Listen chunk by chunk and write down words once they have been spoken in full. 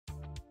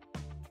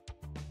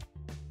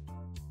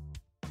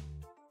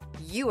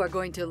You are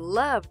going to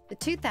love the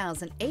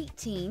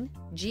 2018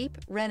 Jeep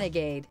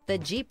Renegade. The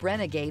Jeep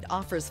Renegade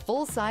offers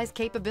full-size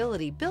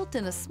capability built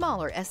in a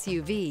smaller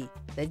SUV.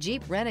 The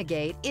Jeep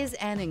Renegade is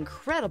an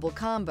incredible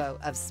combo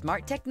of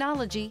smart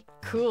technology,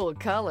 cool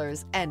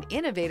colors, and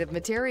innovative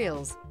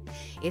materials.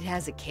 It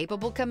has a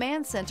capable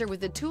command center with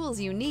the tools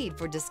you need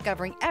for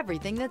discovering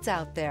everything that's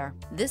out there.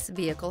 This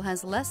vehicle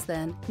has less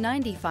than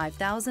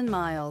 95,000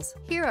 miles.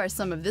 Here are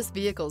some of this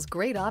vehicle's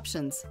great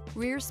options: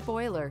 rear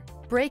spoiler,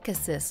 brake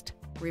assist,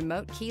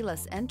 remote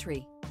keyless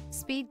entry,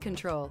 speed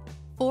control,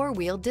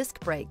 four-wheel disc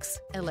brakes,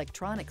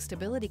 electronic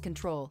stability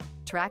control,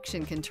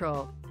 traction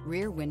control,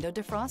 rear window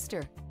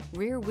defroster,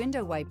 rear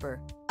window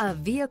wiper. A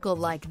vehicle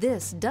like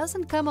this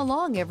doesn't come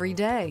along every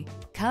day.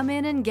 Come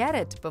in and get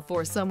it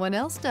before someone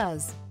else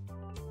does.